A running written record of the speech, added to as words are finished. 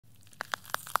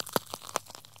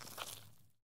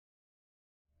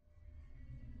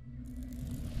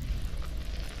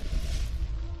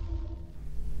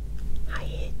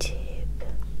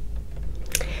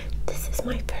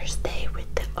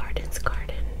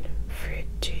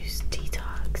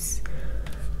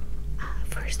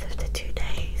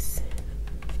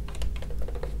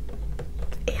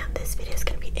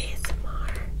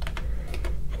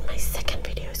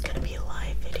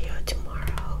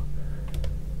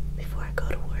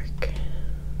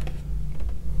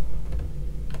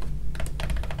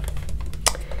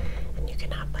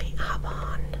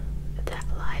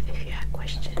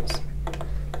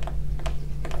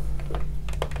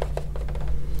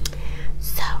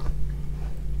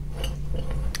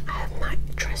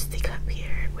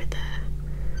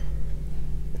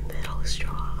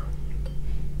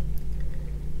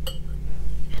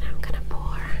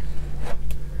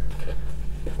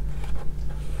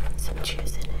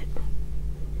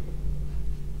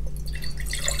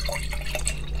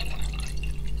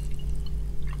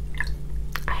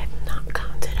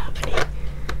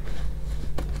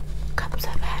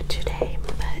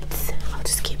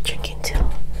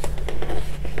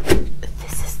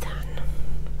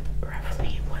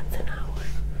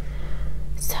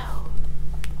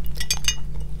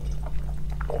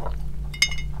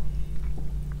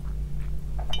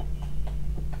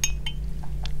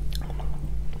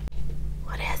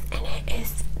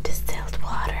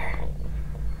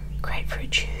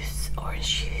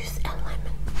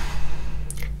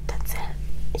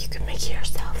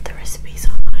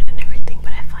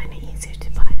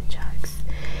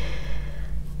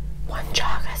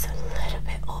detox has a little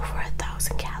bit over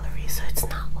 1,000 calories, so it's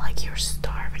not like you're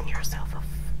starving yourself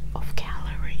of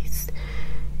calories.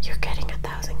 You're getting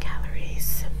 1,000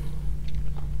 calories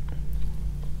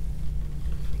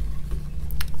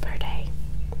per day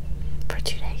for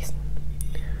 2 days.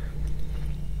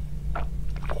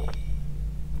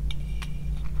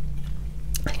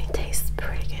 And it tastes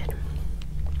pretty good.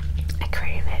 I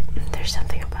crave it. There's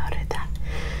something about it that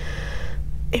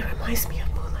it reminds me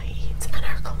of Moonlight Eats and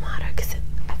our Clamato, because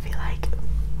I feel like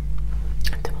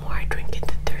the more I drink it,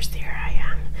 the thirstier I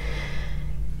am.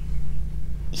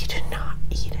 You do not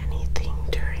eat anything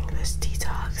during this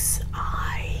detox.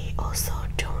 I also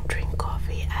don't drink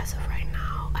coffee as of right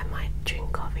now. I might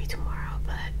drink coffee tomorrow,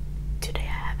 but today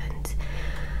I haven't.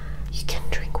 You can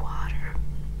drink water,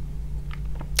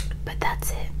 but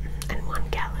that's it, and 1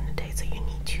 gallon a day, so you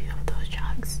need 2 of those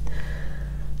jugs.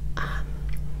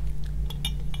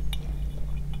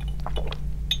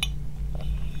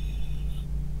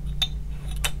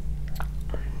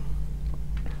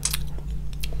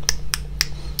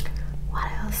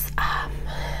 What else?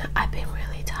 I've been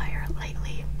really tired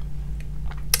lately,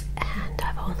 and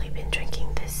I've only been drinking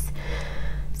this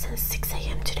since 6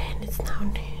 a.m. today, and it's now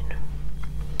noon.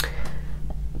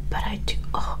 But I do.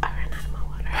 Oh, I ran out of my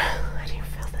water. I didn't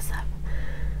fill this up.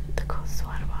 The coldest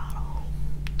water bottle.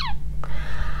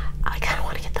 I kind of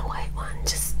want to get the white one,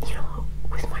 just, you know,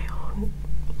 with my own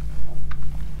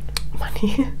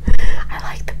money. I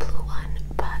like the blue one,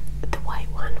 but the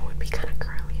white one would be kind of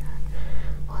curlier.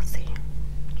 We'll see.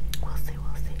 We'll see.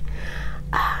 We'll see.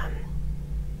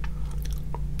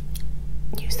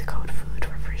 Use the code FOOD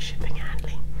for free shipping and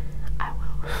handling. I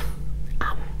will.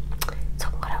 So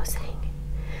what I was saying.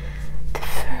 The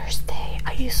first day,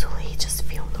 I usually just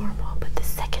feel normal, but the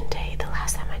second day, the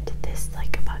last time I did this,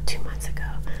 like about 2 months ago,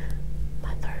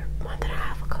 month and a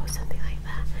half ago, something like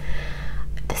that.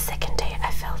 The second day,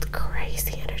 I felt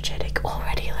crazy energetic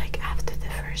already, like after the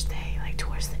first day, like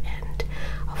towards the end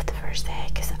of the first day,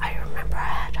 because I remember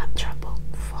I had trouble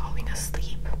falling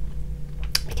asleep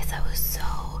because I was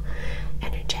so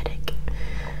energetic.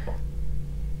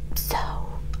 So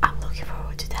I'm looking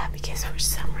forward to that, because for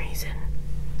some reason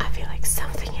I feel like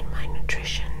something in my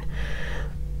nutrition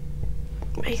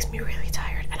makes me really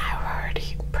tired, and I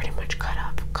already pretty much cut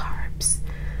off carbs,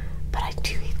 but I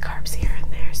do eat carbs here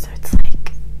and there, so it's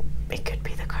like it could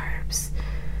be the carbs.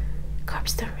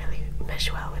 Carbs don't really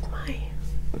mesh well with my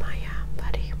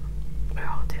body. We're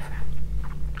all different,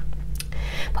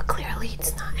 but clearly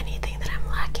it's not anything that I'm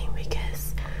lacking,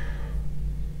 because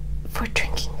for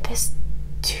drinking this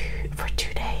for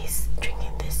 2 days,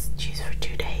 drinking this juice for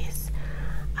 2 days,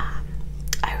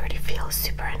 I already feel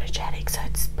super energetic, so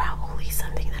it's probably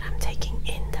something that I'm taking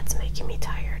in that's making me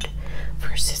tired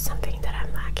versus something that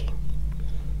I'm lacking.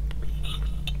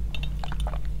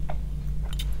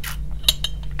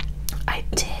 I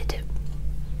did.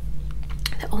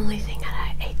 The only thing that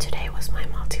I ate today was my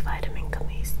multivitamin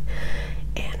gummies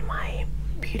and my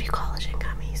beauty collagen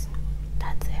gummies.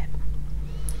 That's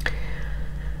it.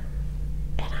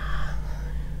 And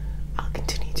I'll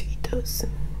continue to eat those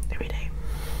every day.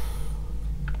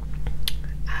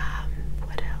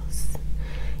 What else?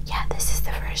 Yeah, this is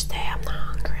the first day I'm not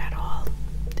hungry at all.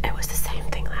 It was the same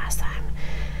thing last time.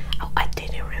 Oh, I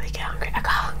didn't really get hungry. I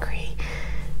got hungry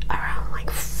around like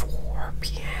 4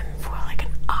 p.m. for like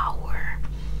an hour,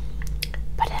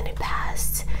 but then it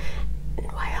passed. And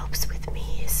what helps with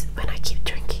me is when I keep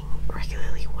drinking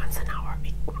regularly once an hour,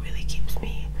 it really keeps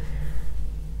me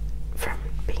from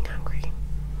being hungry.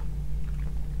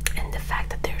 And the fact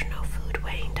that there's no food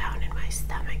weighing down in my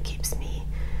stomach keeps me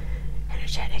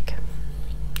energetic,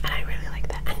 and I really like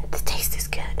that. And the taste is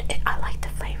good. I like the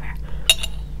flavor.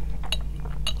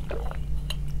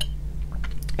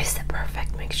 It's the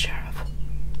perfect mixture of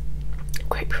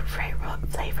grapefruit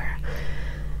flavor,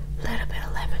 a little bit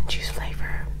of lemon juice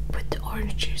flavor with the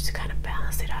orange juice to kind of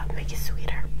balance it out, make it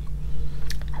sweeter.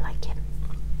 I like it.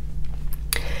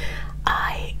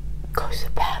 I go to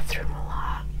the bathroom a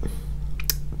lot,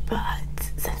 but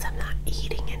since I'm not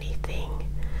eating anything,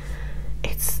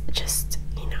 it's just,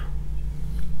 you know,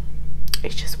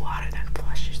 it's just water that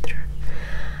flushes through.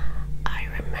 I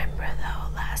remember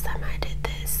though, last time I did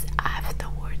this,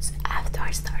 afterwards, after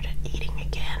I started eating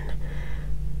again,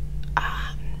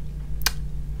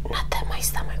 not that my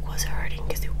stomach was hurting,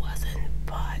 because it wasn't,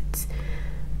 but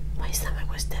my stomach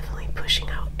was definitely pushing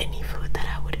out any food that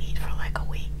I would eat for like a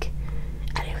week,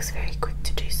 and it was very quick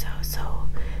to do so. So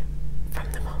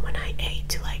from the moment I ate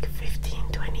to like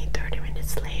 15, 20, 30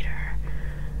 minutes later,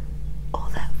 all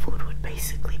that food would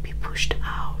basically be pushed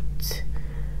out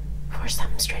for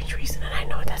some strange reason. And I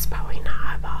know that's probably not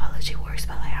how biology works,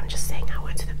 but like, I'm just saying I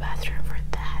went to the bathroom for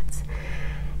that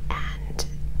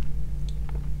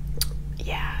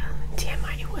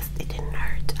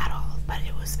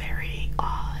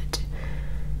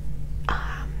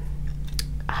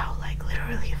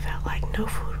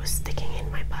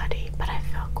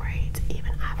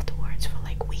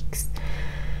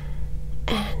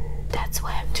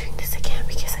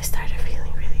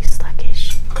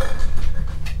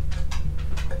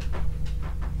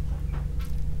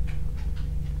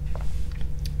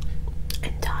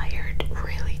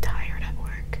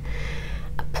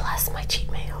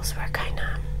meals were kind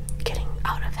of getting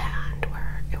out of hand,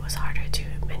 where it was harder to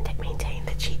maintain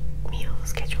the cheat meal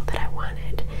schedule that I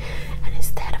wanted. And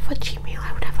instead of a cheat meal,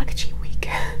 I would have like a cheat week.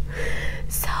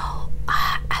 So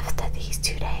after these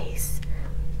 2 days,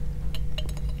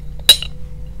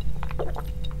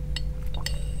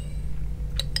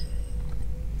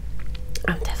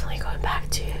 I'm definitely going back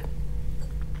to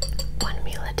 1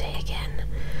 meal a day again,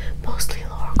 mostly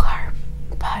lower carb.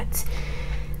 But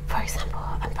for example,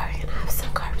 I'm probably gonna have some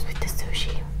carbs with the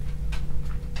sushi.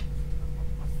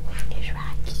 Here's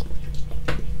Rocky.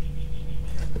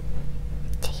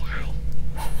 Say hi.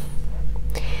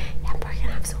 Yeah, I'm probably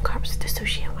gonna have some carbs with the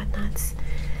sushi and whatnots.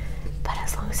 But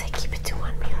as long as I